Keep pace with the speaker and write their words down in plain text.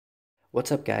What's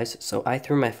up, guys? So I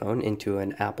threw my phone into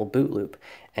an Apple boot loop,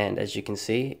 and as you can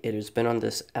see, it has been on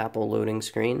this Apple loading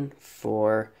screen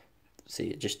for, see,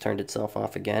 it just turned itself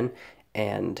off again,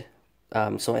 and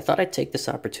so I thought I'd take this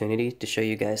opportunity to show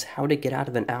you guys how to get out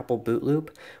of an Apple boot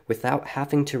loop without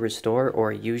having to restore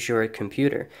or use your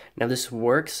computer. Now this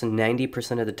works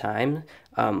 90% of the time.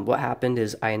 What happened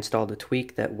is I installed a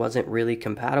tweak that wasn't really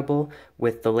compatible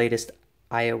with the latest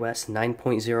iOS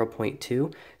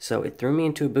 9.0.2, so it threw me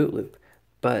into a boot loop.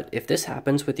 But if this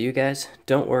happens with you guys,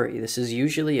 don't worry. This is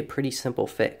usually a pretty simple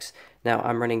fix. Now,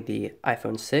 I'm running the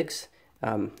iPhone 6,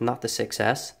 not the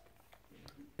 6S,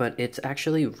 but it's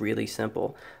actually really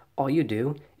simple. All you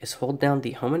do is hold down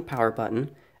the home and power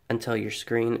button until your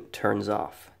screen turns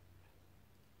off.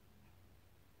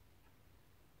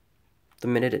 The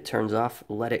minute it turns off,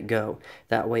 let it go.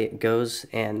 That way it goes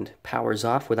and powers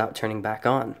off without turning back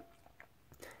on.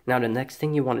 Now, the next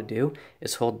thing you want to do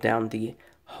is hold down the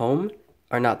home,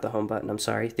 or not the home button, I'm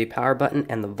sorry, the power button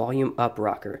and the volume up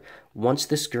rocker. Once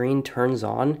the screen turns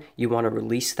on, you want to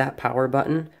release that power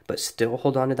button, but still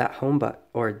hold on to that home button,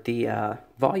 or the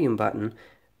volume button,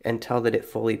 until that it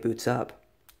fully boots up.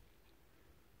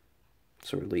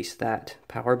 So release that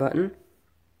power button.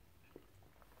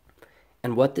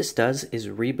 And what this does is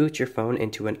reboot your phone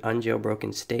into an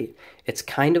unjailbroken state. It's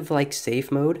kind of like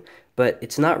safe mode, but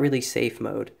it's not really safe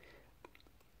mode.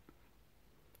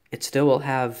 It still will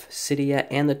have Cydia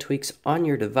and the tweaks on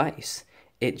your device.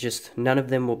 It just, none of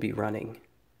them will be running.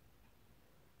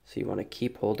 So you want to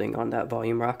keep holding on that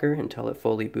volume rocker until it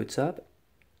fully boots up.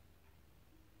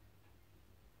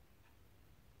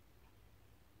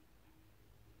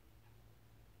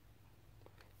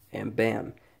 And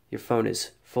bam, your phone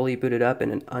is fully booted up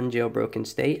in an unjailbroken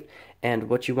state. And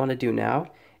what you want to do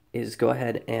now is go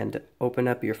ahead and open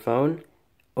up your phone,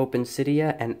 open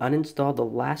Cydia, and uninstall the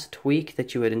last tweak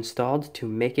that you had installed to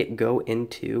make it go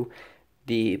into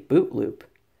the boot loop.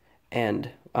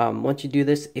 And once you do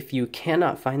this, if you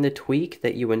cannot find the tweak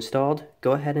that you installed,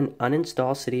 go ahead and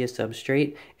uninstall Cydia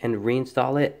Substrate and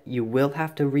reinstall it. You will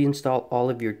have to reinstall all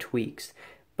of your tweaks,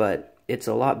 but it's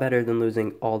a lot better than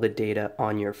losing all the data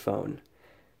on your phone.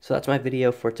 So that's my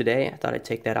video for today. I thought I'd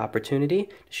take that opportunity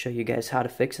to show you guys how to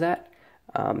fix that.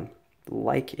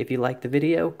 If you like the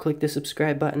video, click the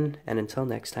subscribe button, and until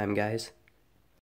next time, guys.